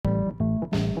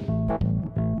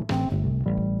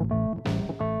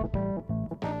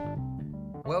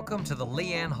Welcome to the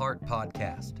Leanne Hart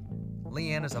Podcast.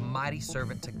 Leanne is a mighty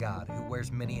servant to God who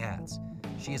wears many hats.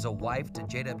 She is a wife to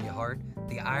J.W. Hart,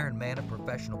 the Iron Man of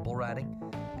professional bull riding,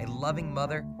 a loving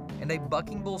mother, and a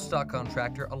bucking bull stock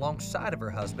contractor alongside of her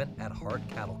husband at Hart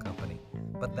Cattle Company.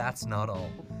 But that's not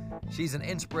all. She's an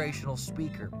inspirational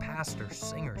speaker, pastor,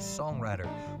 singer, songwriter,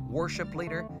 worship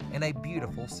leader, and a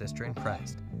beautiful sister in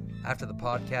Christ. After the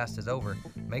podcast is over,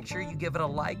 make sure you give it a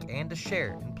like and a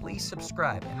share, and please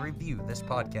subscribe and review this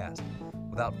podcast.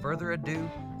 Without further ado,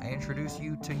 I introduce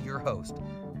you to your host,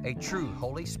 a true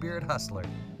Holy Spirit hustler,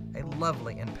 a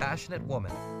lovely and passionate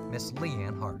woman, Miss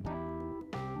Leanne Hart.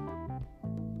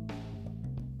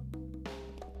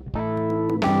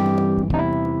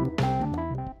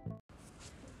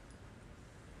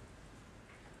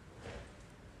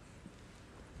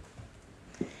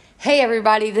 Hey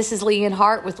everybody, this is Leanne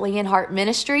Hart with Leanne Hart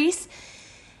Ministries.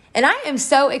 And I am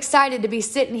so excited to be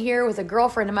sitting here with a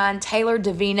girlfriend of mine, Taylor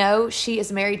Davino. She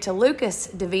is married to Lucas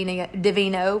Davino,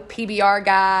 PBR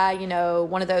guy,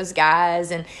 one of those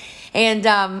guys. And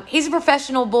he's a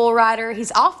professional bull rider.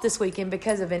 He's off this weekend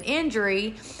because of an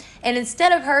injury. And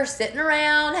instead of her sitting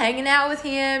around, hanging out with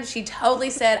him, she totally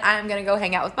said, I'm going to go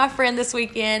hang out with my friend this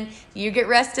weekend. You get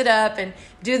rested up and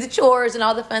do the chores and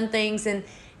all the fun things. And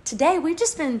today we've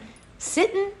just been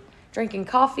sitting, drinking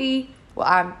coffee.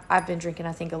 Well, I've been drinking,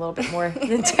 I think, a little bit more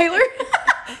than Taylor.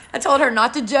 I told her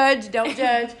not to judge, don't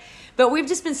judge. But we've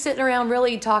just been sitting around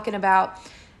really talking about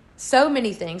so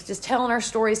many things, just telling our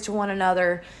stories to one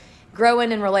another,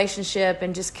 growing in relationship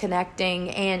and just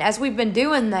connecting. And as we've been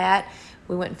doing that,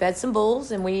 we went and fed some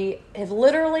bulls, and we have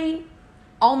literally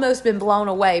almost been blown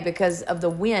away because of the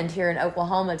wind here in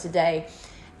Oklahoma today.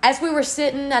 As we were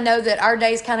sitting, I know that our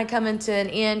day's kind of coming to an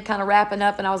end, kind of wrapping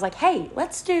up, and I was like, hey,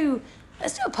 let's do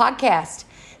a podcast.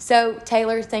 So,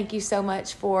 Taylor, thank you so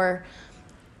much for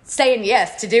saying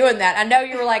yes to doing that. I know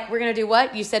you were like, we're going to do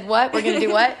what? You said what? We're going to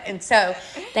do what? And so,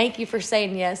 thank you for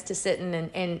saying yes to sitting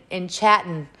and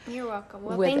chatting. You're welcome.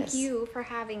 Well, thank you for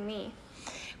having me.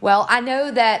 Well, I know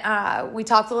that we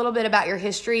talked a little bit about your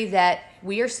history, that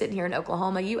we are sitting here in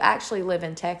Oklahoma. You actually live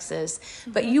in Texas,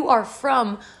 but you are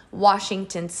from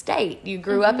Washington State. You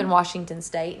grew up in Washington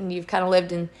State, and you've kind of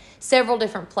lived in several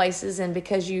different places. And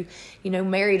because you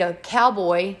married a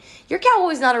cowboy, your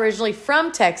cowboy's not originally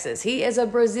from Texas. He is a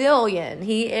Brazilian.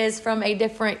 He is from a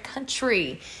different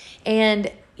country.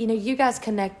 And, you guys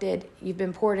connected. You've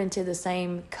been poured into the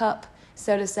same cup,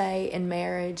 so to say, in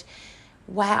marriage.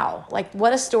 Wow.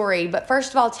 What a story. But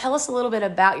first of all, tell us a little bit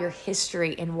about your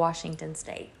history in Washington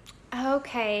State.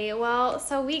 Okay, well,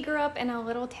 so we grew up in a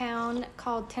little town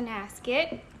called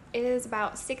Tonasket. It is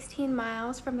about 16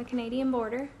 miles from the Canadian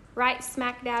border, right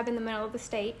smack dab in the middle of the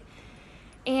state.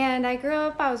 And I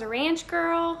was a ranch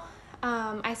girl.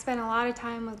 I spent a lot of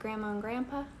time with Grandma and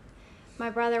Grandpa. My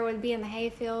brother would be in the hay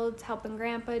fields helping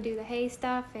Grandpa do the hay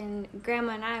stuff, and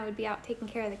Grandma and I would be out taking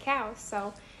care of the cows.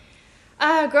 So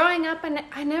growing up,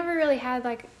 I never really had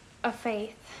a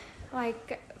faith.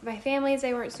 My families,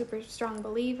 they weren't super strong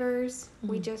believers.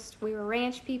 Mm-hmm. We were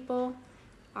ranch people.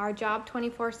 Our job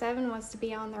 24/7 was to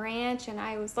be on the ranch, and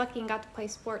I was lucky and got to play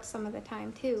sports some of the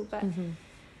time too. But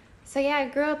So yeah, I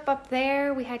grew up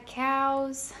there. We had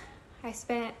cows. I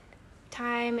spent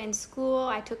time in school.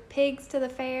 I took pigs to the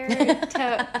fair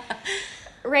to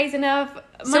raise enough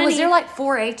money. So was there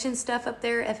 4-H and stuff up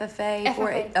there? FFA?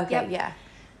 4-H? Okay, yep. Yeah.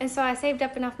 And so I saved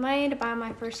up enough money to buy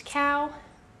my first cow.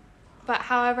 But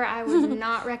however, I would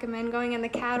not recommend going in the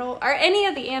cattle or any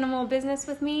of the animal business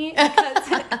with me,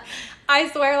 because I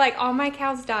swear, all my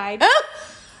cows died.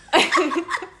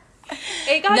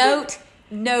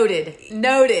 Noted.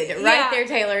 Right there,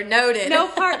 Taylor. Noted. No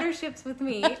partnerships with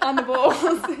me on the bulls.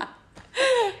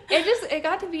 It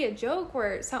got to be a joke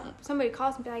where somebody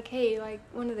calls and be like, hey,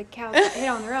 one of the cows got hit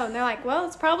on the road. And they're like, well,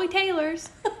 it's probably Taylor's.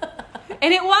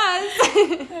 And it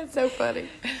was. That's so funny.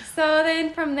 So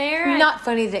then from there... Not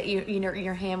funny that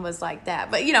your hand was like that,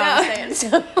 but what I'm saying.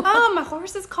 So. Oh, my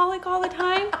horse is colic all the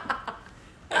time.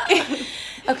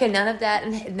 Okay, none of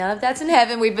that's in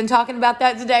heaven. We've been talking about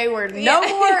that today. We're no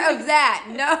more of that.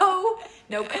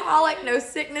 No colic, no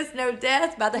sickness, no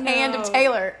death by the hand of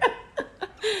Taylor.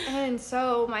 And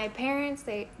so my parents,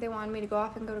 they wanted me to go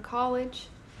off and go to college.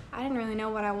 I didn't really know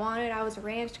what I wanted. I was a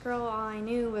ranch girl. All I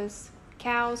knew was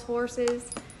cows, horses.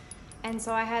 And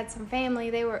so I had some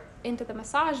family, they were into the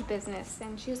massage business,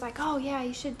 and she was like, oh yeah,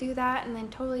 you should do that, and then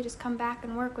totally just come back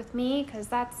and work with me, because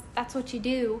that's what you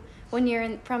do when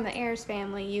you're from the Ayers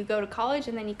family. You go to college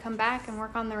and then you come back and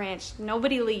work on the ranch.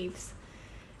 Nobody leaves.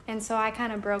 And so I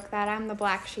kind of broke that. I'm the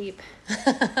black sheep.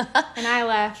 And I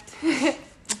left.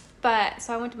 But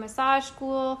so I went to massage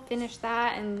school, finished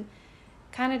that, and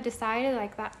kind of decided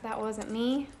like that wasn't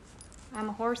me. I'm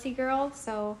a horsey girl,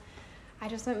 so I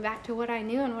just went back to what I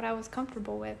knew and what I was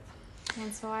comfortable with.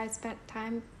 And so I spent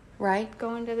time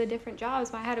going to the different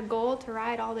jobs. I had a goal to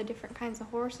ride all the different kinds of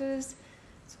horses.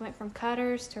 So went from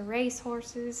cutters to race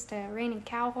horses to reining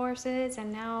cow horses,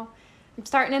 and now I'm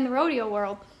starting in the rodeo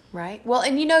world. Right. Well,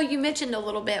 and you mentioned a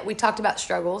little bit, we talked about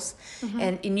struggles,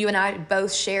 and you and I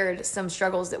both shared some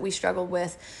struggles that we struggled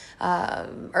with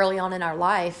early on in our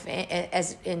life,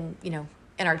 as in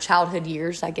our childhood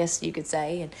years, I guess you could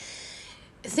say. And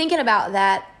thinking about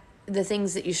that, the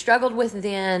things that you struggled with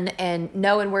then, and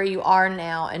knowing where you are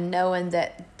now, and knowing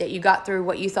that you got through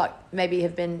what you thought maybe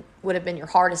would have been your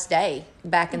hardest day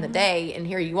back in the day, and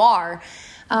here you are.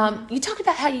 You talked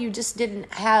about how you just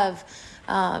didn't have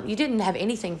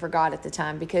anything for God at the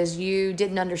time because you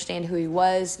didn't understand who he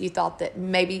was. You thought that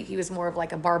maybe he was more of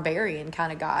like a barbarian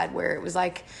kind of God, where it was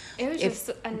like... It was just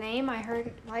a name I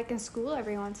heard like in school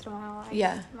every once in a while.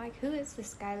 I'm like, who is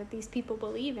this guy that these people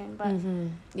believe in? But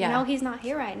he's not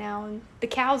here right now, and the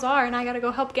cows are, and I got to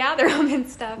go help gather them and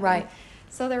stuff. Right. And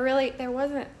so there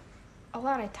wasn't a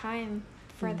lot of time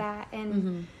for that,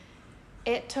 and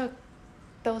it took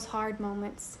those hard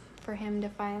moments for him to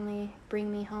finally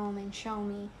bring me home and show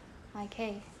me, like,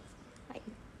 hey, like,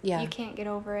 you can't get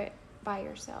over it by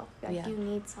yourself. Like, you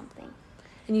need something.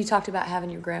 And you talked about having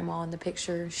your grandma in the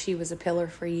picture. She was a pillar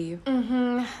for you.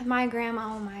 My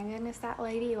grandma, oh my goodness, that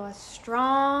lady was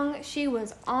strong. She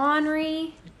was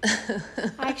ornery.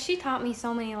 Like, she taught me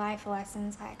so many life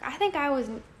lessons. Like, I think I was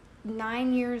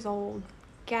 9 years old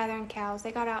gathering cows.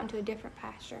 They got out into a different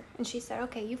pasture. And she said,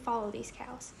 okay, you follow these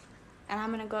cows. And I'm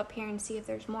going to go up here and see if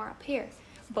there's more up here.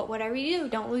 But whatever you do,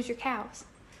 don't lose your cows.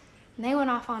 And they went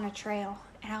off on a trail.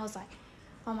 And I was like,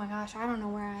 oh my gosh, I don't know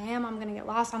where I am. I'm going to get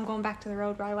lost. I'm going back to the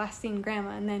road where I last seen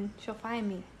Grandma, and then she'll find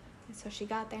me. And so she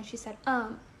got there and she said,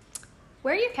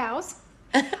 where are your cows?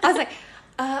 I was like,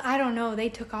 I don't know. They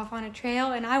took off on a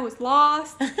trail and I was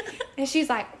lost. And she's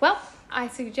like, well, I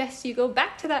suggest you go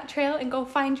back to that trail and go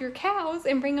find your cows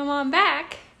and bring them on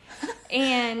back.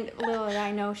 And little did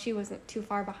I know she wasn't too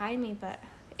far behind me, but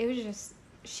it was just,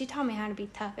 she taught me how to be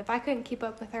tough. If I couldn't keep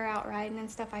up with her out riding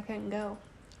and stuff, I couldn't go.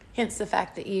 Hence the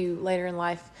fact that you later in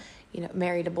life,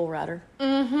 married a bull rider.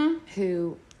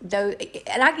 Who, though,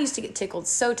 and I used to get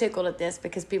so tickled at this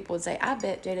because people would say, I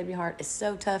bet J.W. Hart is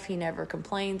so tough. He never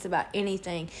complains about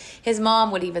anything. His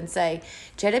mom would even say,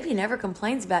 J.W. never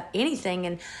complains about anything.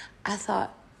 And I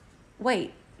thought,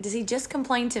 wait, does he just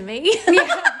complain to me?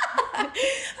 Yeah.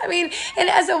 I mean, and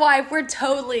as a wife, we're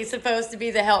totally supposed to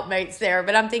be the helpmates there.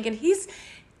 But I'm thinking he's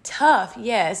tough,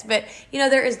 yes. But,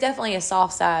 there is definitely a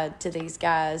soft side to these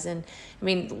guys. And, I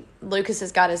mean, Lucas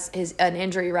has got an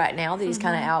injury right now that he's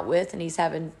kind of out with. And he's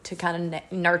having to kind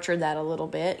of nurture that a little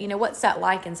bit. What's that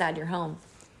like inside your home?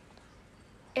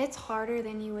 It's harder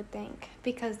than you would think.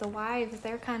 Because the wives,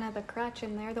 they're kind of the crutch.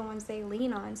 And they're the ones they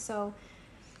lean on. So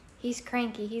he's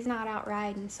cranky. He's not out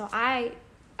riding. So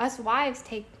us wives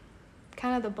take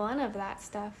kind of the blunt of that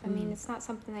stuff. I mean, it's not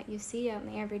something that you see out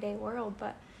in the everyday world,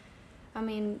 but I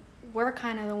mean, we're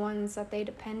kind of the ones that they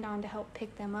depend on to help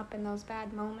pick them up in those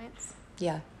bad moments.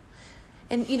 Yeah.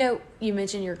 And, you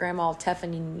mentioned your grandma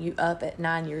toughening you up at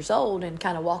 9 years old and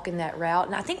kind of walking that route.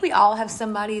 And I think we all have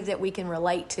somebody that we can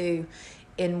relate to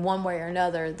in one way or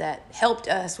another that helped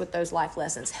us with those life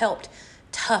lessons, helped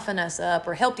toughen us up,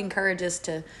 or helped encourage us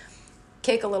to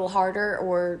kick a little harder,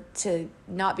 or to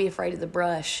not be afraid of the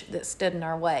brush that stood in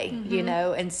our way,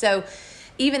 And so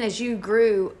even as you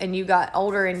grew and you got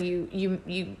older and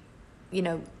you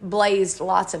blazed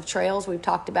lots of trails, we've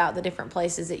talked about the different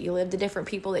places that you lived, the different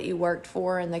people that you worked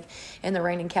for, and the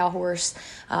reining cow horse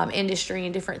industry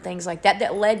and different things like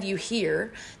that led you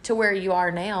here to where you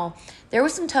are now. There were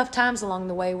some tough times along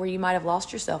the way where you might have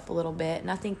lost yourself a little bit,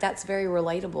 and I think that's very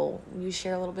relatable. Will you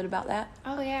share a little bit about that?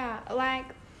 Oh yeah, like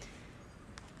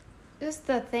just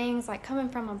the things like coming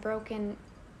from a broken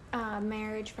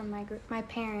marriage from my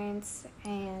parents,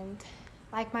 and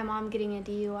like my mom getting a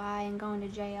DUI and going to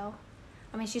jail.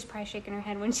 I mean, she's probably shaking her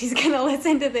head when she's going to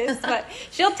listen to this, but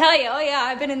she'll tell you, oh yeah,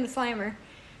 I've been in the slammer.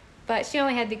 But she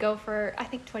only had to go for, I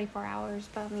think, 24 hours.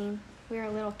 But I mean, we were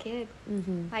a little kid.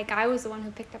 Like, I was the one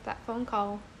who picked up that phone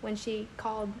call when she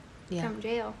called from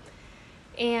jail.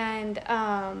 And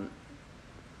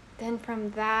then from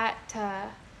that to,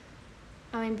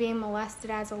 being molested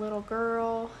as a little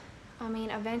girl.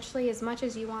 Eventually, as much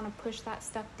as you want to push that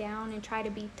stuff down and try to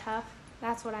be tough,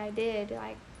 that's what I did.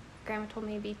 Like, Grandma told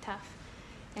me to be tough.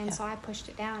 And so I pushed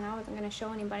it down. I wasn't going to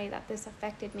show anybody that this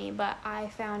affected me. But I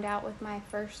found out with my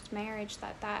first marriage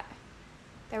that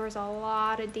there was a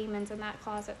lot of demons in that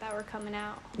closet that were coming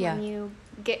out. When you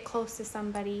get close to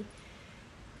somebody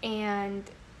and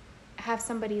have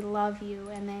somebody love you,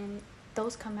 and then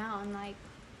those come out and like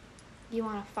you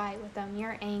want to fight with them,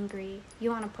 you're angry, you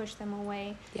want to push them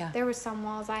away. Yeah. There was some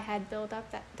walls I had built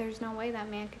up that there's no way that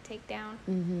man could take down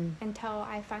until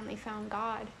I finally found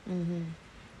God.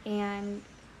 And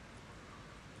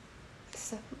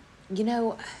so, you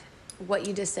know, what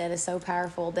you just said is so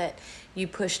powerful, that you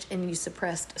pushed and you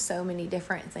suppressed so many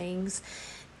different things.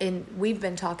 And we've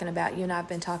been talking about, you and I have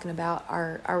been talking about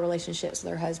our relationships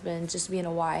with our husbands, just being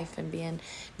a wife and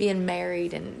being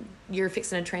married, and you're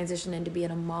fixing to transition into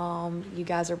being a mom. You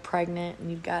guys are pregnant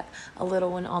and you've got a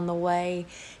little one on the way.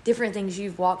 Different things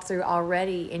you've walked through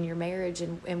already in your marriage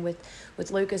and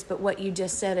with Lucas. But what you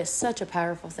just said is such a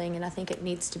powerful thing, and I think it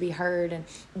needs to be heard. And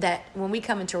that when we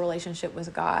come into a relationship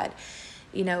with God,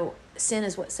 you know, sin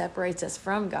is what separates us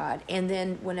from God. And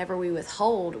then whenever we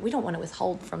withhold, we don't want to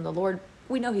withhold from the Lord.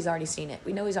 We know He's already seen it.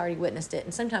 We know He's already witnessed it.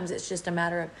 And sometimes it's just a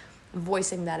matter of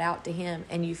voicing that out to Him,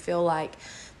 and you feel like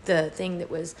the thing that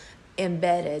was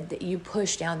embedded, that you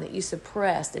pushed down, that you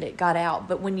suppressed, that it got out.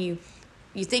 But when you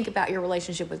think about your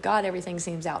relationship with God, everything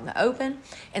seems out in the open.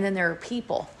 And then there are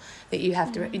people that you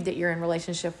have to, that you're in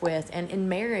relationship with. And in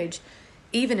marriage,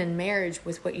 even in marriage,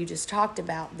 with what you just talked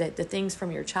about, that the things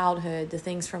from your childhood, the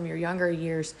things from your younger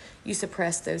years, you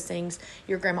suppress those things.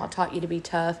 Your grandma taught you to be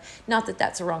tough. Not that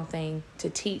that's a wrong thing to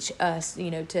teach us,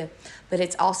 you know, but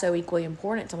it's also equally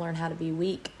important to learn how to be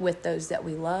weak with those that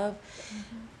we love.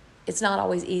 It's not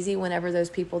always easy whenever those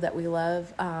people that we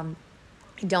love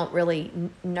don't really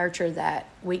nurture that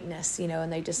weakness, you know,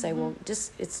 and they just say, well,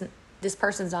 this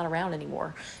person's not around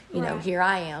anymore. You know, here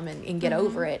I am, and get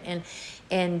over it.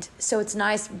 And so it's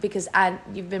nice because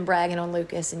you've been bragging on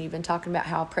Lucas, and you've been talking about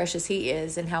how precious he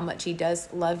is and how much he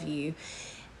does love you.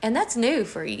 And that's new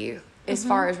for you as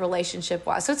far as relationship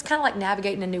wise. So it's kind of like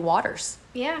navigating in new waters.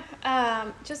 Yeah.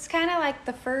 Just kind of like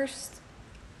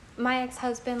my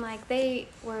ex-husband, like they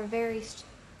were a very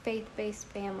faith-based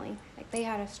family. Like they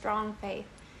had a strong faith.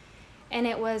 And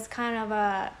it was kind of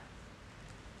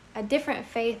a different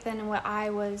faith than what I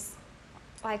was,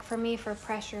 like for me, for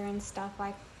pressure and stuff.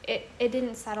 Like it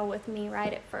didn't settle with me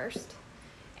right at first.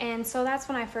 And so that's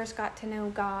when I first got to know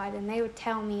God, and they would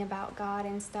tell me about God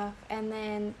and stuff. And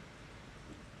then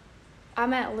I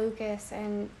met Lucas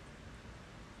and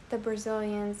the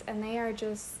Brazilians, and they are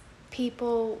just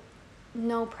people,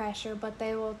 no pressure, but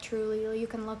they will truly, you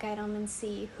can look at them and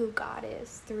see who God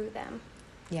is through them.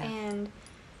 Yeah. And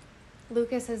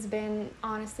Lucas has been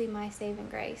honestly my saving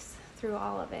grace through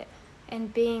all of it.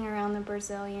 And being around the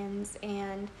Brazilians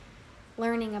and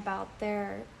learning about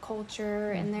their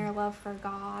culture and their love for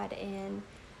God, and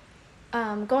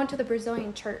going to the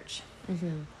Brazilian church.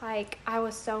 Like, I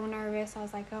was so nervous. I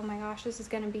was like, oh my gosh, this is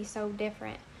going to be so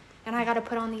different. And I got to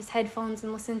put on these headphones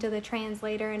and listen to the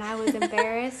translator, and I was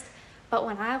embarrassed. But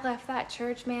when I left that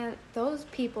church, man, those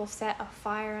people set a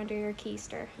fire under your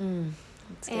keister.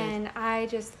 And I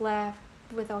just left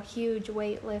with a huge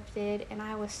weight lifted, and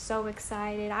I was so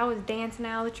excited. I was dancing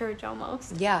out of the church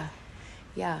almost. Yeah.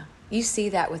 You see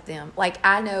that with them. Like,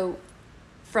 I know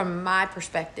from my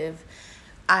perspective,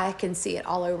 I can see it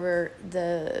all over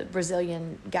the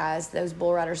Brazilian guys, those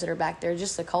bull riders that are back there,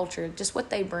 just the culture, just what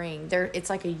they bring. It's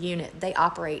like a unit. They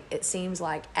operate, it seems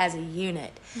like, as a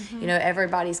unit. You know,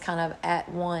 everybody's kind of at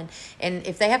one. And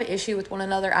if they have an issue with one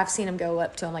another, I've seen them go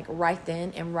up to them, like, right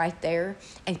then and right there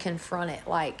and confront it.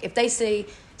 Like, if they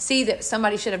see that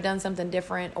somebody should have done something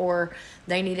different, or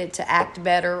they needed to act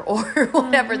better, or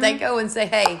whatever, they go and say,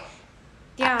 hey,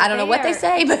 Yeah, I don't know what they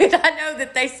say, but I know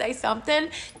that they say something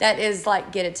that is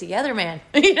like, get it together, man.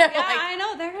 You know, yeah, like, I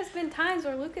know. There has been times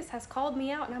where Lucas has called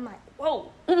me out, and I'm like,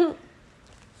 whoa.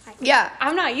 Yeah.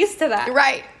 I'm not used to that.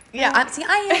 Right. Yeah.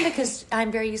 I am, because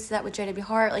I'm very used to that with J.W.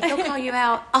 Hart. Like, he'll call you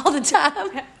out all the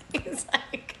time. He's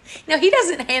like, he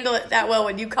doesn't handle it that well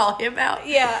when you call him out.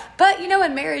 Yeah. But,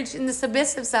 in marriage, in the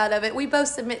submissive side of it, we both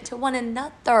submit to one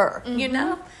another, you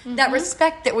know? That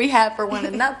respect that we have for one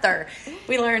another.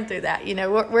 We learn through that.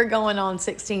 We're going on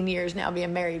 16 years now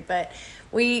being married, but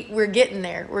we're getting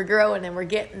there. We're growing and we're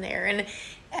getting there. And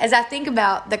as I think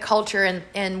about the culture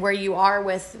and where you are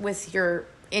with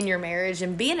in your marriage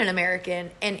and being an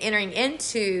American and entering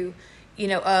into,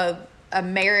 a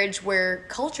marriage where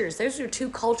those are two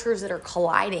cultures that are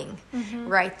colliding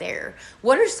right there.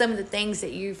 What are some of the things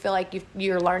that you feel like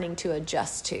you're learning to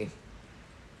adjust to?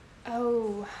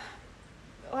 Oh,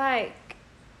 like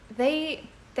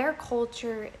their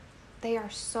culture, they are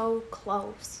so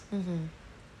close.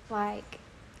 Like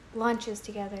lunches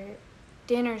together,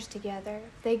 dinners together.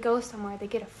 They go somewhere, they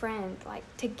get a friend, like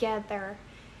together.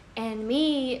 And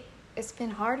me, it's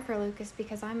been hard for Lucas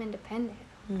because I'm independent.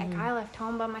 Like, I left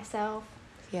home by myself.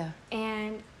 Yeah.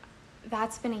 And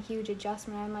that's been a huge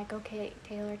adjustment. I'm like, okay,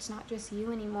 Taylor, it's not just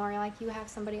you anymore. Like, you have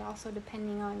somebody also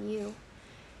depending on you.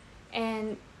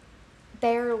 And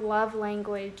their love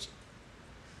language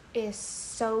is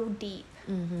so deep.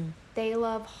 Mm-hmm. They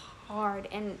love hard.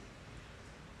 And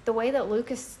the way that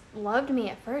Lucas loved me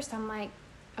at first, I'm like,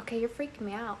 okay, you're freaking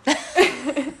me out.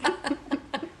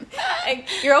 Like,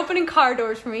 you're opening car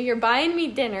doors for me. You're buying me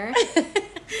dinner.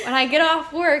 When I get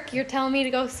off work, you're telling me to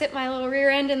go sit my little rear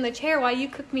end in the chair while you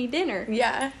cook me dinner.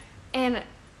 Yeah. And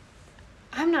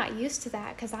I'm not used to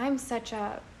that because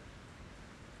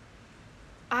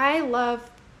I love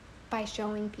by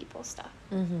showing people stuff.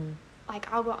 Mm-hmm.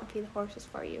 Like, I'll go out and feed the horses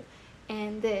for you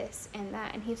and this and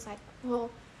that. And he's like, well,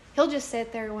 he'll just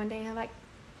sit there one day and I'm like,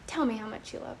 tell me how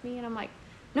much you love me. And I'm like,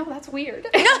 no, that's weird.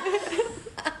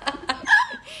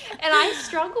 And I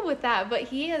struggle with that, but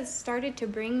he has started to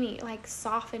bring me, like,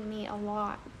 soften me a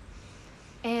lot.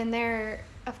 And there,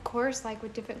 of course, like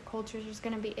with different cultures, there's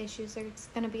going to be issues, there's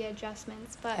going to be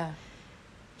adjustments, but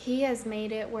he has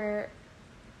made it where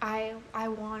I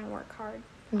want to work hard.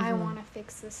 Mm-hmm. I want to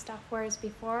fix this stuff, whereas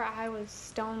before I was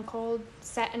stone cold,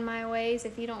 set in my ways.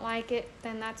 If you don't like it,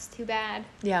 then that's too bad.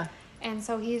 Yeah. And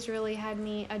so he's really had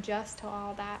me adjust to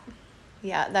all that.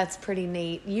 Yeah, that's pretty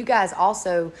neat. You guys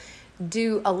also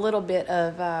do a little bit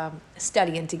of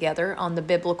studying together on the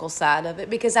biblical side of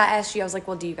it, because I asked you, I was like,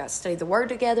 well, do you guys study the Word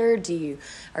together?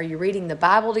 Are you reading the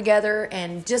Bible together?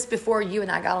 And just before you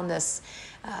and I got on this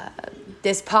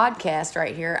podcast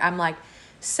right here, I'm like,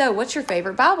 so what's your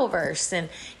favorite Bible verse? And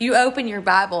you open your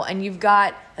Bible and you've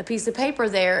got a piece of paper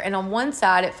there, and on one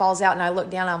side it falls out, and I look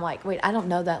down and I'm like, wait, I don't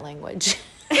know that language.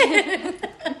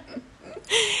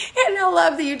 And I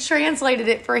love that you translated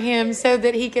it for him so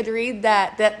that he could read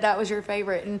that was your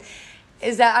favorite. And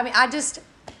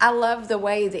I love the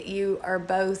way that you are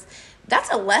both.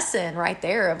 That's a lesson right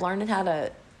there of learning how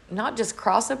to not just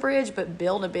cross a bridge, but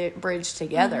build a bridge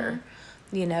together.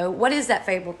 Mm-hmm. You know, what is that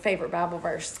favorite Bible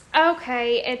verse?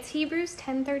 Okay, it's Hebrews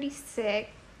 10:36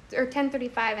 or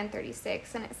 10:35 and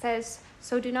 36, and it says,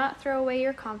 "So do not throw away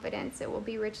your confidence; it will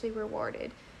be richly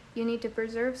rewarded. You need to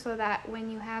preserve so that when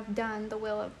you have done the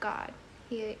will of God,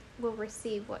 He will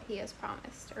receive what He has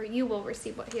promised, or you will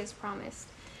receive what He has promised."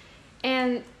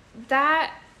 And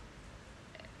that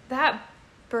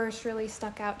verse really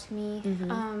stuck out to me.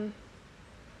 Mm-hmm.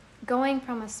 Going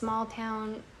from a small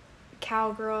town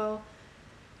cowgirl,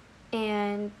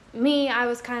 and me, I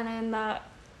was kind of in the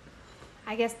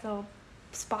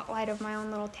spotlight of my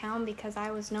own little town because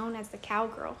I was known as the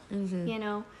cowgirl. Mm-hmm. You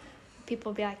know,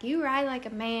 people would be like, you ride like a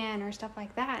man or stuff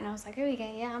like that. And I was like,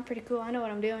 okay, yeah, I'm pretty cool. I know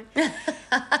what I'm doing.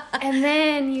 And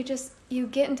then you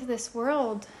get into this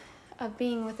world of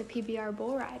being with a PBR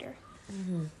bull rider.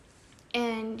 Mm-hmm.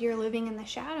 And you're living in the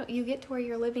shadow. You get to where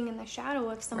you're living in the shadow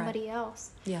of somebody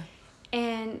else. Yeah.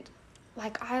 And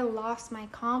like, I lost my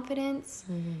confidence.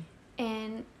 Mm-hmm.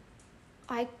 And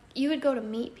like, you would go to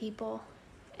meet people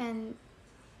and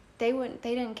they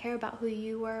didn't care about who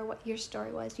you were, what your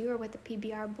story was. You were with a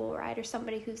PBR bull rider,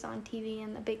 somebody who's on TV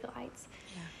in the big lights.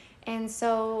 Yeah. And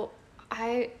so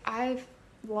I've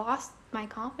lost my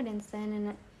confidence then,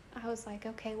 and I was like,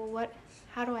 okay, well,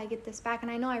 how do I get this back? And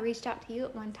I know I reached out to you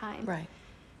at one time. Right.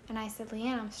 And I said,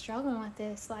 Leanne, I'm struggling with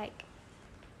this. Like,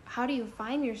 how do you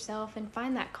find yourself and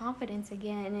find that confidence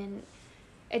again? And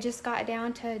it just got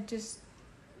down to just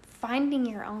finding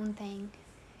your own thing.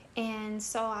 And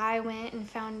so I went and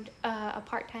found a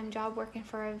part-time job working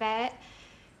for a vet,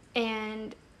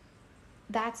 and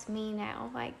that's me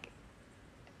now. Like,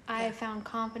 I have found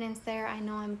confidence there. I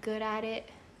know I'm good at it.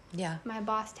 Yeah. My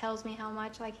boss tells me how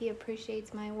much, like, he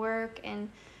appreciates my work, and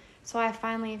so I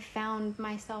finally found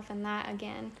myself in that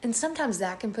again. And sometimes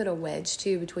that can put a wedge,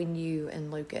 too, between you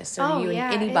and Lucas, or and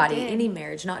anybody, any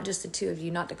marriage, not just the two of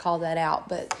you, not to call that out,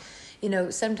 but you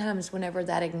know, sometimes whenever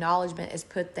that acknowledgement is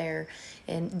put there,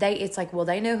 and it's like, well,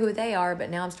 they know who they are, but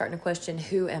now I'm starting to question,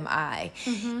 who am I?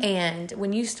 Mm-hmm. And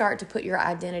when you start to put your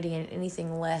identity in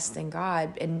anything less than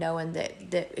God, and knowing that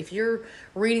if you're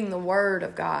reading the Word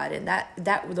of God, and that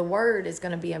the Word is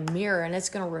going to be a mirror, and it's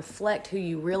going to reflect who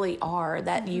you really are,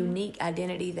 that mm-hmm. unique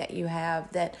identity that you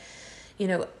have, that, you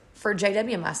know, for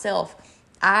JW and myself,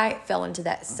 I fell into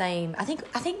that same. I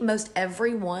think most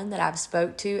everyone that I've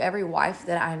spoke to, every wife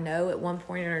that I know at one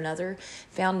point or another,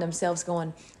 found themselves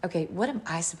going, okay, what am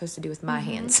I supposed to do with my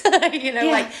mm-hmm. hands? You know,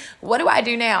 like, what do I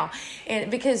do now? And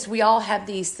because we all have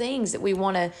these things that we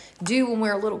want to do when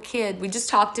we're a little kid. We just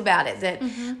talked about it, that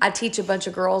mm-hmm. I teach a bunch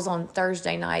of girls on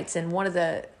Thursday nights, and one of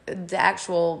the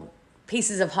actual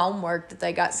pieces of homework that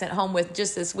they got sent home with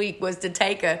just this week was to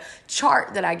take a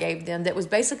chart that I gave them that was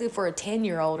basically for a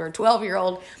 10-year-old or a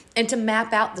 12-year-old, and to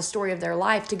map out the story of their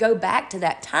life, to go back to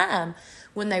that time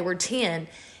when they were 10.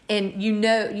 And you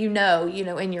know,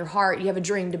 in your heart, you have a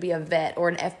dream to be a vet or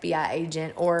an FBI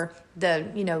agent or the,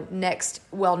 next,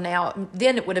 well, now,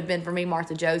 then it would have been for me,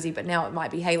 Martha Josie, but now it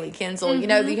might be Haley Kinsel.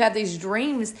 Mm-hmm. You have these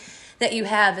dreams that you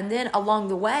have. And then along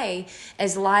the way,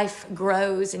 as life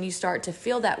grows and you start to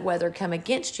feel that weather come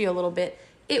against you a little bit,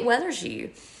 it weathers you.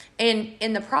 And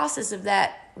in the process of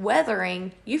that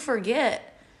weathering, you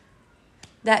forget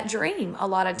that dream a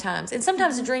lot of times. And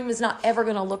sometimes the dream is not ever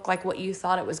going to look like what you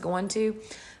thought it was going to,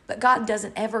 but God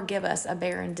doesn't ever give us a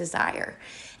barren desire.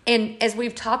 And as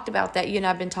we've talked about that, you and I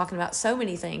have been talking about so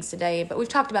many things today, but we've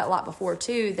talked about a lot before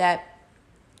too, that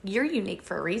you're unique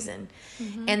for a reason,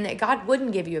 and that God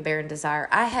wouldn't give you a barren desire.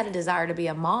 I had a desire to be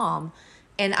a mom,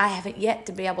 and I haven't yet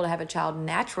to be able to have a child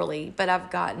naturally, but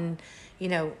I've gotten,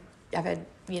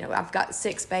 I've got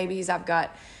 6 babies.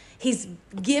 He's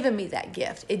given me that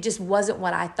gift. It just wasn't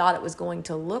what I thought it was going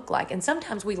to look like. And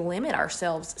sometimes we limit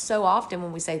ourselves so often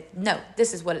when we say, no,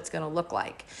 this is what it's going to look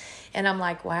like. And I'm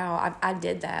like, wow, I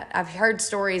did that. I've heard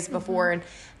stories before. And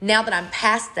now that I'm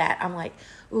past that, I'm like,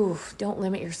 ooh, don't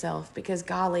limit yourself, because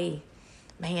golly,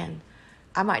 man,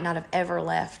 I might not have ever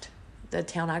left the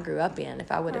town I grew up in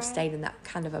if I would have stayed in that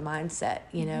kind of a mindset,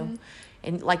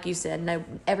 And like you said, no,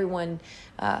 everyone,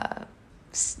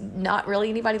 not really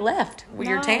anybody left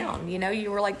your town.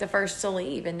 You were like the first to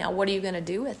leave, and now what are you going to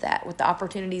do with that, with the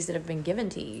opportunities that have been given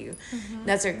to you?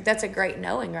 That's a great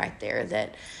knowing right there,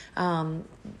 that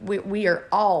we are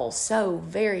all so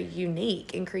very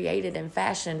unique and created and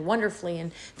fashioned wonderfully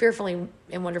and fearfully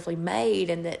and wonderfully made,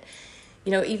 and that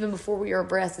even before we were a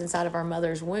breath inside of our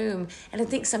mother's womb. And I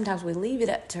think sometimes we leave it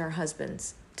up to our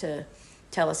husbands to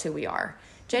tell us who we are.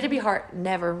 J.W. Hart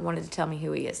never wanted to tell me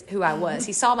who I was.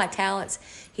 He saw my talents,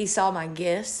 he saw my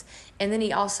gifts, and then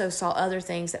he also saw other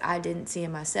things that I didn't see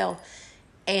in myself.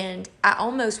 And I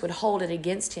almost would hold it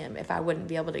against him if I wouldn't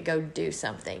be able to go do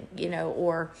something,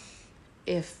 or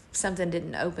if something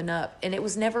didn't open up. And it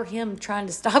was never him trying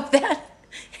to stop that.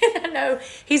 And I know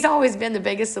he's always been the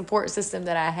biggest support system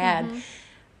that I had.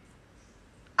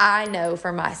 I know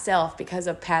for myself, because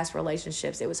of past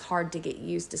relationships, it was hard to get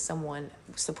used to someone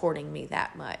supporting me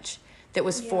that much, that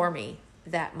was for me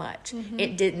that much.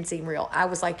 It didn't seem real. I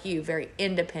was like you, very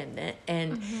independent,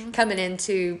 and coming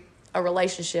into a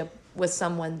relationship with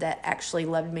someone that actually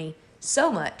loved me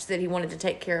so much that he wanted to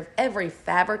take care of every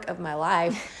fabric of my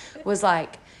life was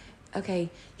like, okay,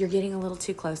 you're getting a little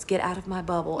too close. Get out of my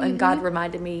bubble. And God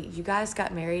reminded me, you guys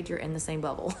got married. You're in the same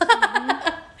bubble.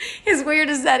 As weird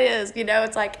as that is,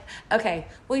 it's like, okay,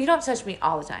 well, you don't touch me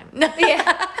all the time.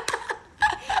 Yeah.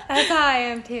 That's how I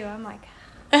am too. I'm like,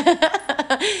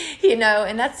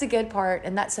 and that's the good part.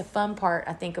 And that's the fun part,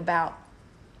 I think, about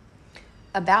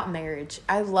marriage.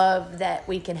 I love that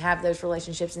we can have those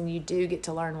relationships and you do get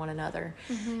to learn one another,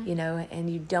 and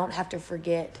you don't have to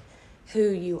forget who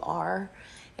you are.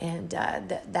 And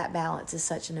that balance is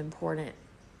such an important.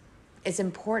 It's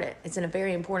important. It's a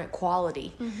very important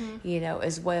quality,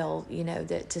 as well,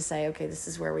 that to say, okay, this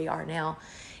is where we are now.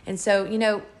 And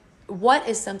so, what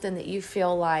is something that you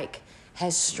feel like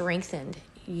has strengthened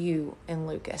you and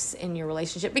Lucas in your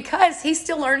relationship? Because he's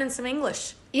still learning some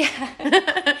English. Yeah.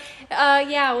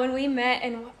 When we met,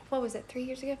 and what was it, 3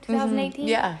 years ago, 2018?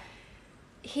 Yeah.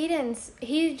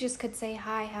 He just could say,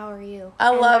 hi, how are you? I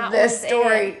love this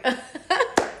story.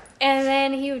 And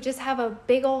then he would just have a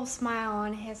big old smile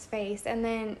on his face. And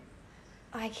then,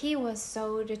 he was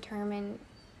so determined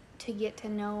to get to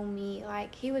know me.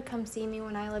 He would come see me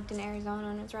when I lived in Arizona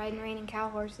and was riding reining cow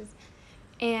horses.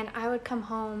 And I would come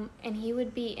home, and he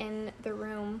would be in the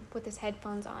room with his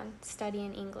headphones on,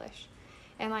 studying English.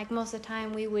 And, most of the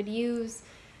time, we would use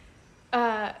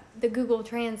the Google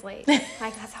Translate.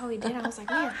 That's how we did. I was like,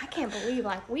 man, I can't believe,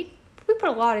 we put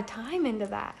a lot of time into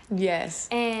that. Yes.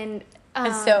 And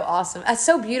that's so awesome. That's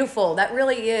so beautiful. That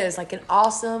really is an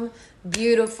awesome,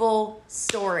 beautiful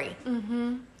story.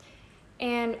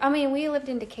 And we lived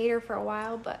in Decatur for a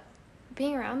while, but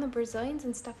being around the Brazilians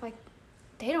and stuff,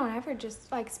 they don't ever just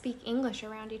speak English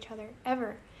around each other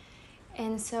ever.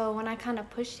 And so when I kind of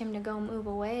pushed him to go move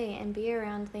away and be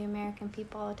around the American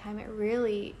people all the time, it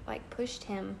really pushed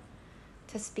him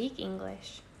to speak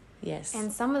English. Yes.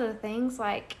 And some of the things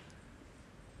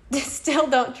still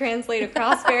don't translate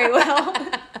across very well.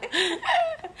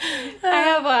 I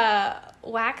have a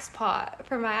wax pot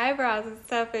for my eyebrows and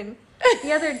stuff, and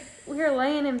we were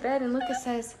laying in bed, and Lucas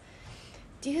says,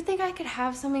 do you think I could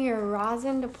have some of your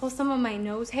rosin to pull some of my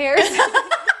nose hairs?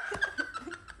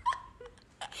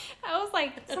 I was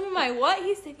like, some of my what?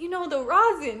 He said, the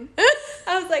rosin.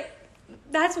 I was like,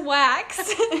 that's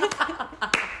wax.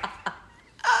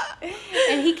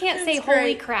 And he can't say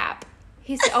holy crap.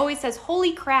 He always says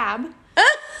holy crab.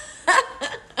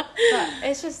 But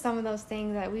it's just some of those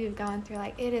things that we've gone through.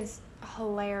 Like, it is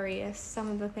hilarious, some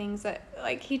of the things that,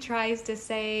 like, he tries to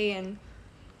say.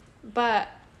 But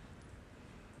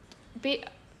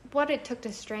what it took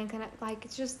to strengthen it, like,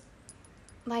 it's just,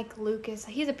 like, Lucas,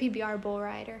 he's a PBR bull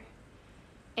rider.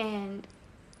 And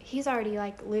he's already,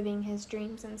 like, living his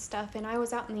dreams and stuff. And I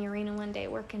was out in the arena one day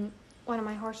working one of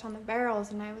my horse on the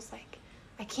barrels, and I was like,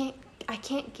 I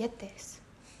can't get this.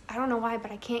 I don't know why,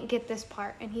 but I can't get this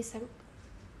part. And he said,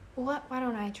 why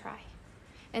don't I try?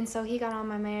 And so he got on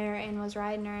my mare and was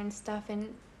riding her and stuff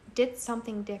and did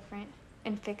something different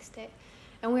and fixed it.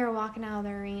 And we were walking out of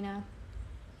the arena,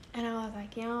 and I was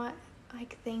like, you know what?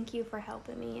 Like, thank you for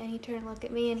helping me. And he turned and looked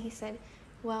at me and he said,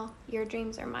 well, your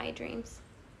dreams are my dreams.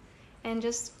 And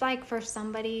just, like, for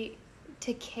somebody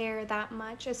to care that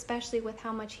much, especially with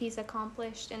how much he's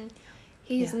accomplished, and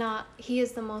he is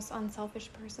the most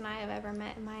unselfish person I have ever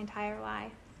met in my entire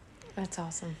life. That's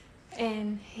awesome.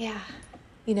 And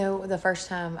the first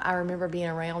time I remember being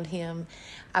around him,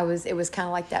 it was kind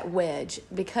of like that wedge,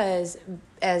 because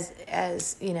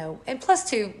as and plus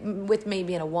too, with me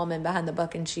being a woman behind the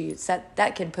buck and shoots,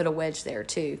 that can put a wedge there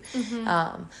too.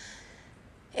 Mm-hmm.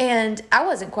 And I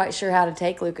wasn't quite sure how to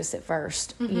take Lucas at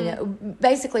first. Mm-hmm.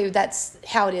 Basically that's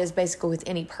how it is basically with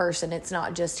any person. It's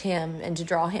not just him, and to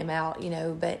draw him out,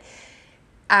 but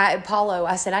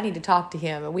I said, I need to talk to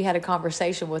him. And we had a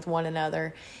conversation with one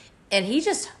another, and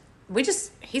he's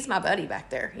my buddy back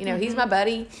there. Mm-hmm. He's my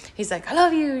buddy. He's like, I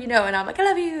love you, and I'm like, I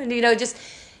love you. And,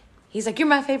 he's like, you're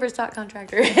my favorite stock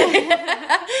contractor.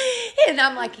 And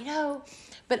I'm like,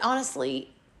 but honestly,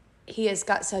 he's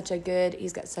got such a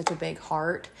big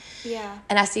heart. Yeah.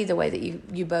 And I see the way that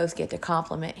you both get to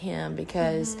compliment him,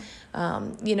 because,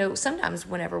 sometimes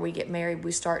whenever we get married,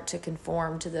 we start to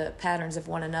conform to the patterns of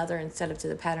one another instead of to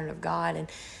the pattern of God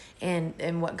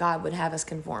and what God would have us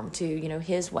conform to,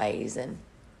 his ways. And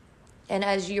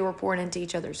as you're pouring into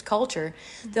each other's culture,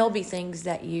 mm-hmm. there'll be things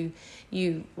that you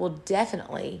will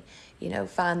definitely,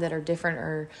 find that are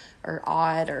different or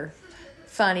odd or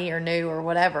funny or new or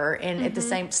whatever. And mm-hmm. at the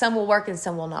same, some will work and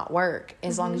some will not work,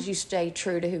 as mm-hmm. long as you stay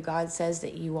true to who God says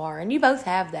that you are. And you both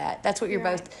have that. That's what you're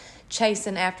both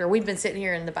chasing after. We've been sitting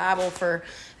here in the Bible for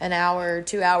an hour,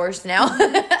 2 hours now,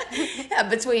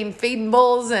 between feeding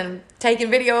bulls and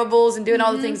taking video of bulls and doing mm-hmm.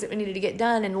 all the things that we needed to get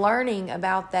done, and learning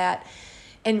about that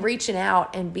and reaching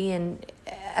out and being,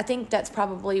 I think that's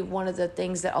probably one of the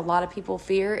things that a lot of people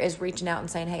fear, is reaching out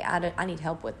and saying, hey, I need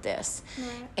help with this.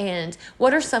 Right. And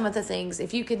what are some of the things,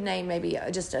 if you could name maybe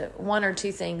just one or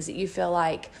two things that you feel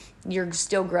like you're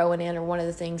still growing in, or one of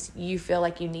the things you feel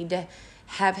like you need to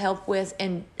have help with,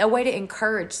 and a way to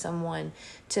encourage someone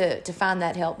to find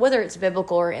that help, whether it's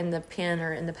biblical or in the pen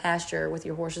or in the pasture with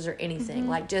your horses or anything, mm-hmm.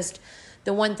 like just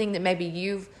the one thing that maybe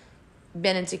you've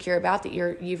been insecure about that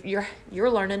you're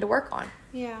learning to work on.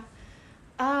 Yeah.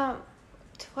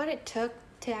 What it took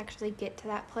to actually get to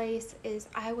that place is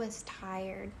I was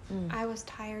tired. I was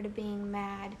tired of being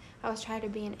mad. I was tired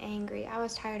of being angry. I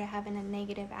was tired of having a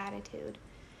negative attitude.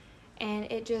 And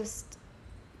it just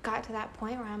got to that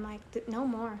point where I'm like, no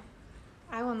more.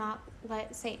 I will not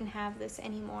let Satan have this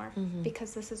anymore, mm-hmm.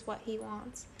 because this is what he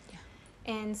wants.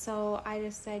 Yeah. And so I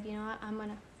just said, you know what, I'm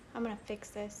gonna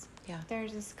fix this. Yeah.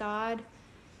 There's this God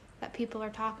that people are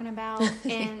talking about.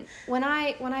 And when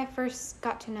I first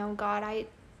got to know God,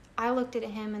 I looked at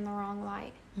him in the wrong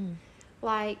light.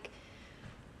 Like,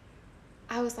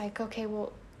 I was like, okay,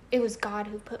 well, it was God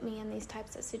who put me in these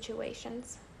types of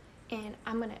situations, and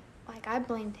I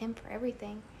blamed him for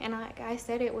everything. And like I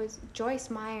said, it was Joyce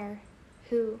Meyer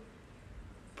who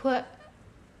put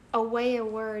a way of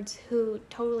words who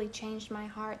totally changed my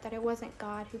heart, that it wasn't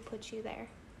God who put you there.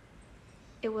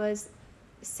 It was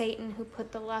Satan who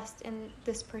put the lust in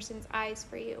this person's eyes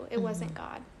for you. It mm-hmm. wasn't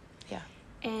God. Yeah.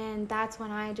 And that's when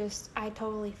I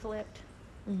totally flipped.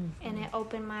 Mm-hmm. And it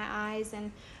opened my eyes,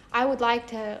 and I would like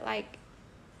to,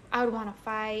 I would want to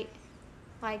fight.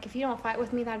 Like, if you don't fight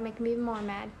with me, that'd make me even more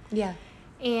mad. Yeah.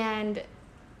 And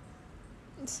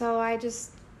so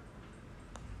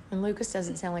And Lucas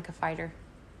doesn't sound like a fighter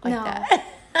that.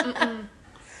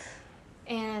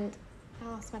 And I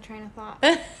lost my train of thought.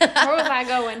 Where was I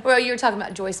going? Well, you were talking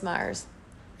about Joyce Myers,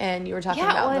 and you were talking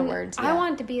about the words. I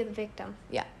wanted to be the victim.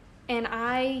 Yeah. And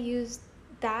I used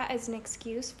that as an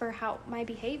excuse for my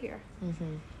behavior.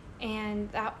 Mm-hmm.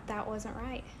 And that wasn't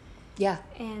right. Yeah.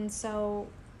 And so,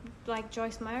 like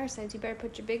Joyce Meyer says, you better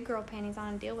put your big girl panties on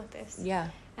and deal with this. Yeah.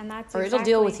 And that's or it'll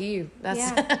deal with you.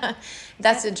 That's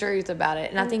that's the truth about it.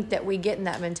 And I think that we get in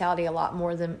that mentality a lot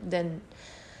more than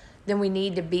we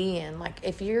need to be in. Like,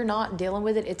 if you're not dealing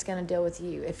with it, it's going to deal with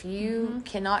you. If you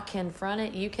cannot confront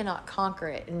it, you cannot conquer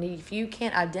it. And if you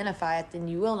can't identify it, then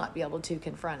you will not be able to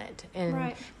confront it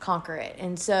and conquer it.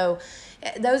 And so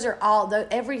those are all,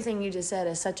 everything you just said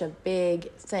is such a big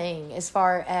thing as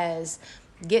far as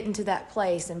getting to that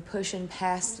place and pushing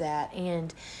past that.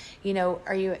 And, you know,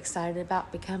 are you excited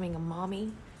about becoming a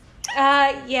mommy?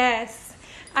 Yes.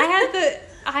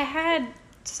 I had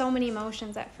so many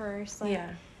emotions at first. Like,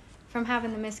 from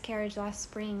having the miscarriage last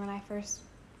spring, when I first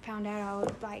found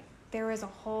out, there was a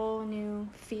whole new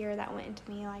fear that went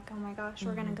into me. Like, oh my gosh,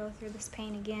 we're going to go through this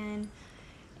pain again,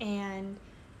 and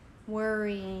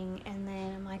worrying. And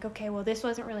then I'm like, okay, well, this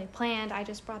wasn't really planned. I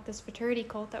just brought this fraternity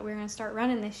cult that we were going to start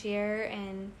running this year.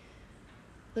 And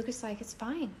Lucas like, it's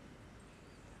fine.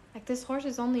 Like, this horse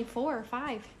is only 4 or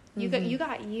 5. You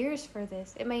got years for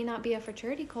this. It may not be a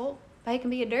fraternity cult, but it can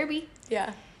be a derby.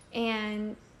 Yeah.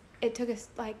 And it took us,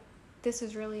 this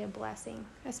is really a blessing,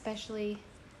 especially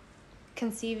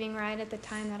conceiving right at the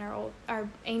time that our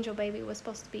angel baby was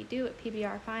supposed to be due at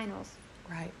PBR finals.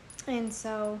 Right. And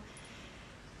so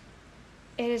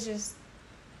it's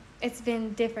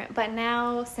been different. But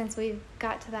now, since we've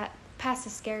got to that, past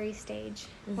the scary stage,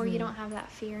 where you don't have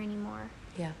that fear anymore.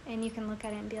 Yeah. And you can look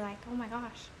at it and be like, oh my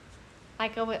gosh.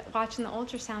 Like, I was watching the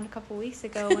ultrasound a couple weeks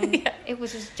ago, and it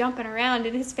was just jumping around,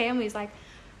 and his family's like,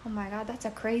 oh my God, that's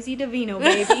a crazy Davino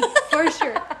baby, for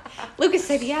sure. Lucas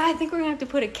said, yeah, I think we're going to have to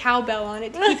put a cowbell on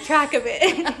it to keep track of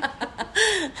it.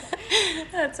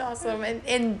 That's awesome.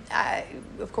 And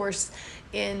of course,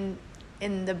 in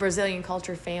the Brazilian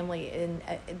culture family, and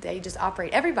they just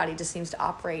operate, everybody just seems to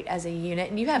operate as a unit.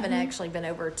 And you haven't actually been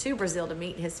over to Brazil to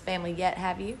meet his family yet,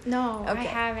 have you? No, okay. I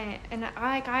haven't. And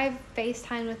I've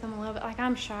FaceTimed with them a little bit. Like,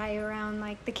 I'm shy around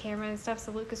the camera and stuff,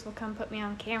 so Lucas will come put me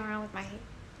on camera with my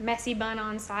messy bun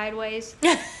on sideways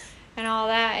and all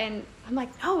that, and I'm like,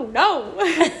 no.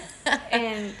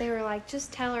 And they were like,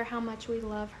 just tell her how much we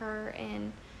love her.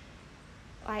 And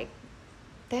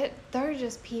they're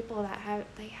just people that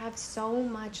have so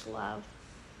much love.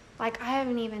 Like, I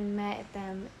haven't even met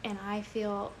them, and I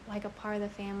feel like a part of the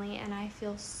family, and I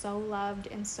feel so loved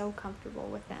and so comfortable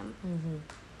with them.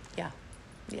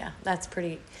 Yeah, that's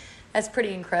pretty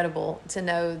incredible to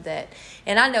know that.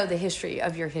 And I know the history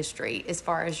of your history as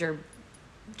far as your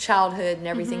childhood and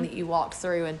everything that you walked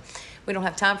through. And we don't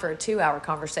have time for a 2-hour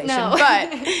conversation. No.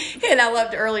 But, and I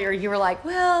loved earlier, you were like,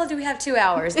 well, do we have 2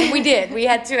 hours? And we did. We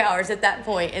had 2 hours at that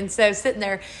point. And so sitting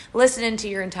there listening to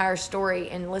your entire story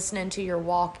and listening to your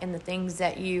walk and the things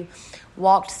that you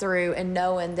walked through, and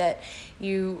knowing that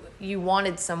you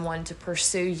wanted someone to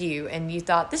pursue you, and you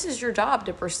thought, this is your job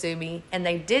to pursue me, and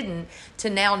they didn't, to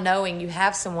now knowing you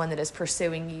have someone that is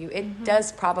pursuing you, it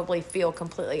does probably feel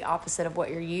completely opposite of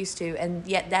what you're used to. And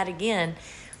yet that, again,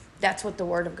 that's what the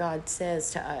Word of God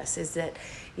says to us, is that,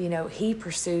 He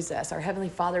pursues us. Our Heavenly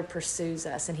Father pursues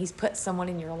us, and He's put someone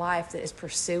in your life that is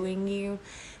pursuing you,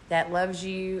 that loves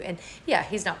you. And yeah,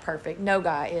 He's not perfect. No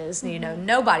guy is.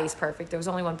 Nobody's perfect. There was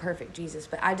only one perfect, Jesus.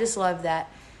 But I just love that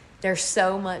there's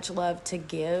so much love to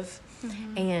give.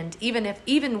 And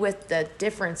even with the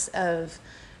difference of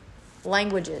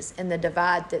languages and the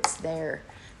divide that's there,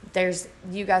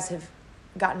 you guys have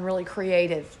gotten really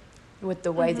creative with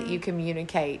the way that you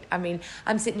communicate. I mean,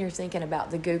 I'm sitting here thinking about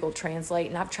the Google Translate,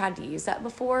 and I've tried to use that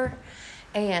before,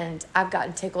 and I've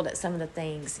gotten tickled at some of the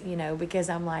things, because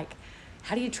I'm like,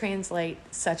 how do you translate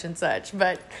such and such?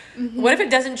 But what if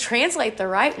it doesn't translate the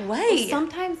right way? Well,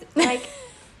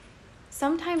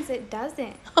 sometimes it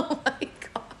doesn't. Oh my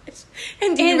gosh.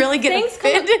 And do you really get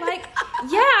offended?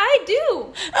 Yeah, I do.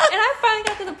 And I finally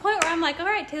got to the point where I'm like, all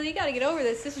right, Taylor, you got to get over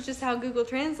this. This is just how Google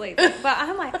translates it. But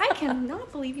I'm like, I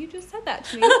cannot believe you just said that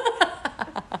to me.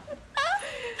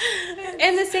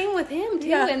 And the same with him, too.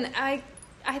 Yeah. And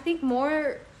I think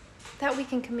more that we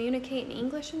can communicate in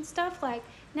English and stuff. Like,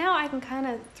 now I can kind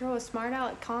of throw a smart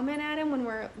aleck comment at him when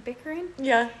we're bickering.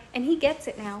 Yeah. And he gets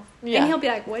it now. Yeah. And he'll be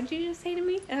like, what did you just say to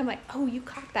me? And I'm like, oh, you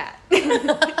caught that.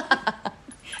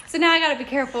 So now I got to be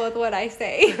careful with what I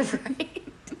say. Right.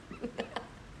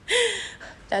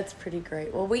 That's pretty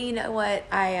great. Well, you know what?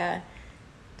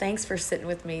 Thanks for sitting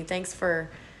with me.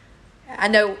 I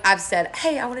know I've said,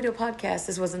 hey, I want to do a podcast.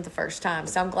 This wasn't the first time.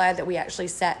 So I'm glad that we actually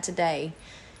sat today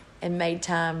and made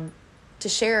time to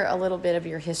share a little bit of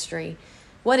your history.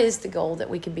 What is the goal that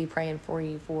we can be praying for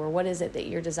you for? What is it that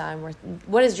you're desiring?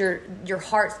 What is your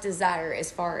heart's desire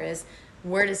as far as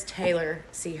where does Taylor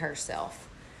see herself?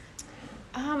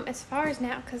 As far as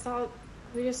now, because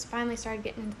we just finally started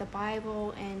getting into the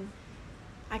Bible, and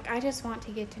Like, I just want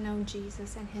to get to know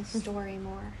Jesus and his story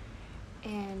more.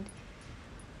 And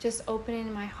just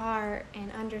opening my heart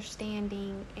and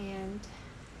understanding. And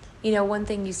You know, one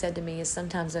thing you said to me is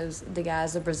sometimes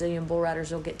the Brazilian bull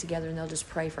riders will get together and they'll just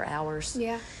pray for hours.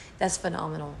 yeah. That's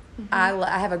phenomenal. Mm-hmm.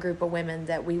 I have a group of women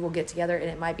that we will get together, and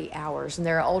it might be hours. And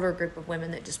they're an older group of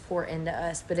women that just pour into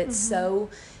us. But it's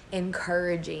so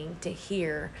encouraging to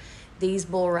hear these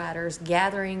bull riders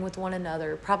gathering with one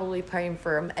another, probably praying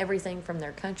for everything from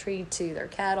their country to their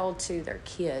cattle to their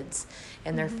kids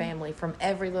and their family, from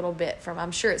every little bit. From,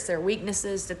 I'm sure it's their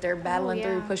weaknesses that they're battling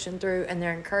through, pushing through, and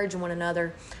they're encouraging one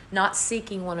another, not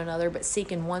seeking one another, but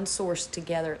seeking one source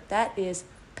together. That is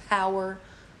powerful.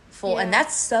 Yeah. And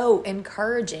that's so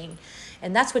encouraging,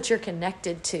 and that's what you're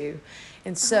connected to.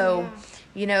 And so,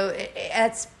 you know,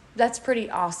 that's pretty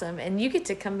awesome. And you get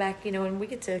to come back, you know, and we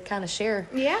get to kind of share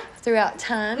throughout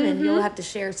time, and you'll have to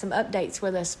share some updates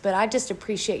with us. But I just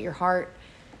appreciate your heart.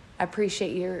 I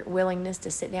appreciate your willingness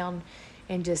to sit down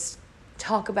and just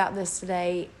talk about this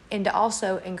today, and to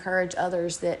also encourage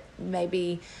others that may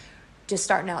be just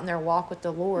starting out in their walk with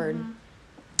the Lord,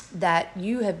 that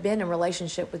you have been in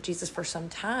relationship with Jesus for some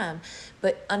time,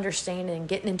 but understanding,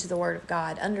 getting into the Word of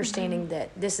God, understanding that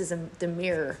this is the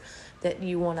mirror, that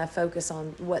you want to focus on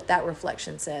what that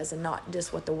reflection says and not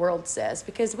just what the world says.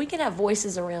 Because we can have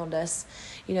voices around us,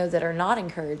 you know, that are not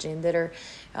encouraging, that are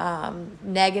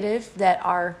negative, that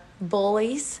are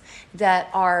bullies, that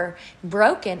are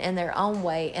broken in their own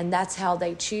way, and that's how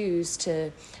they choose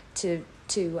to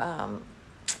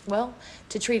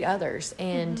treat others.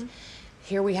 And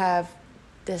here we have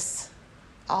this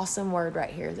awesome word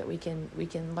right here that we can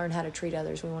learn how to treat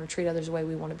others. We want to treat others the way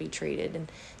we want to be treated,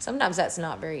 and sometimes that's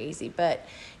not very easy. But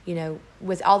you know,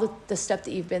 with all the stuff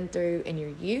that you've been through in your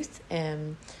youth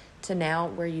and to now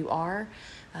where you are,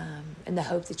 and the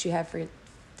hope that you have for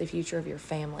the future of your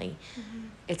family,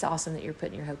 it's awesome that you're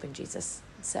putting your hope in Jesus.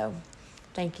 So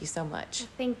thank you so much.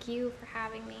 Thank you for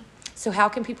having me. So how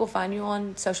can people find you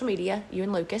on social media, you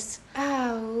and Lucas?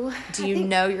 Oh. Do you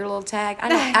know your little tag?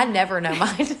 I never know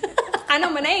mine. I know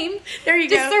my name. There you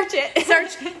Just go. search it.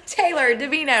 Search Taylor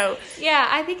Divino. Yeah,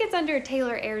 I think it's under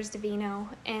Taylor Ayers Divino.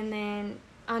 And then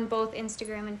on both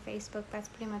Instagram and Facebook, that's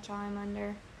pretty much all I'm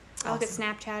under. I look at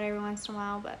Snapchat every once in a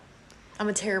while, but I'm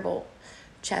a terrible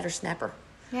chatter snapper.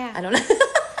 yeah. I don't know.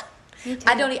 Me too.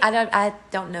 I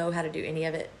don't know how to do any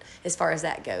of it as far as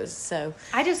that goes. So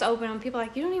I just open them. People are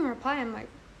like, you don't even reply. I'm like,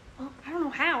 well, I don't know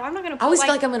how. I'm not going to I always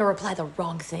feel like I'm going to reply the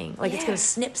wrong thing. Like it's Yeah. going to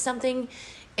snip something,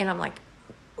 and I'm like,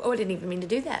 oh, I didn't even mean to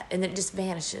do that. And then it just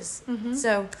vanishes.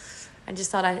 So I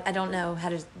just thought I don't know how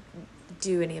to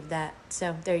do any of that.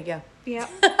 So there you go. Yep.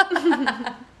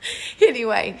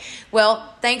 Anyway,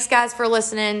 well, thanks guys for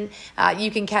listening. You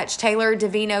can catch Taylor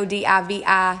Divino,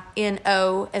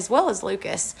 Divino, as well as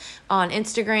Lucas on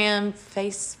Instagram,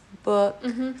 Facebook,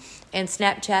 and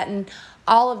Snapchat, and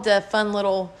all of the fun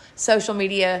little social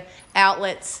media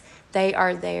outlets. They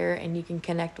are there, and you can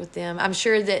connect with them. I'm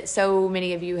sure that so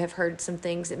many of you have heard some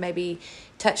things that maybe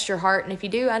touched your heart, and if you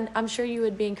do, I'm sure you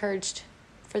would be encouraged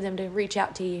for them to reach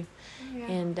out to you. Yeah.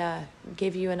 And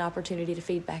give you an opportunity to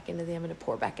feed back into them and to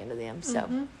pour back into them. So,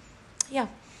 yeah.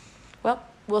 Well,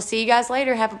 we'll see you guys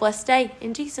later. Have a blessed day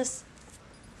in Jesus.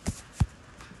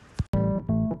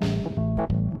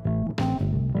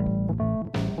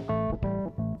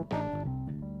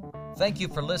 Thank you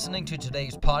for listening to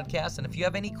today's podcast. And if you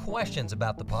have any questions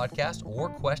about the podcast or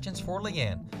questions for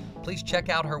Leanne, please check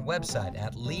out her website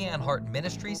at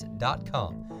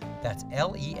leannehartministries.com. That's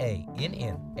LeAnnHart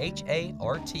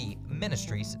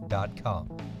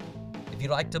Ministries.com. If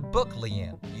you'd like to book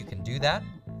Leanne, you can do that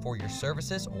for your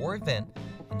services or event,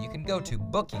 and you can go to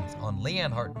bookings on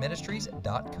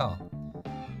LeAnnHartMinistries.com.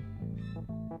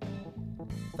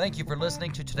 Thank you for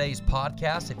listening to today's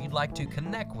podcast. If you'd like to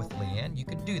connect with Leanne, you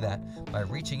can do that by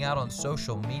reaching out on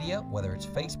social media, whether it's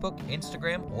Facebook,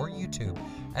 Instagram, or YouTube,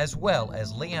 as well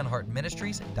as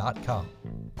LeAnnHartMinistries.com.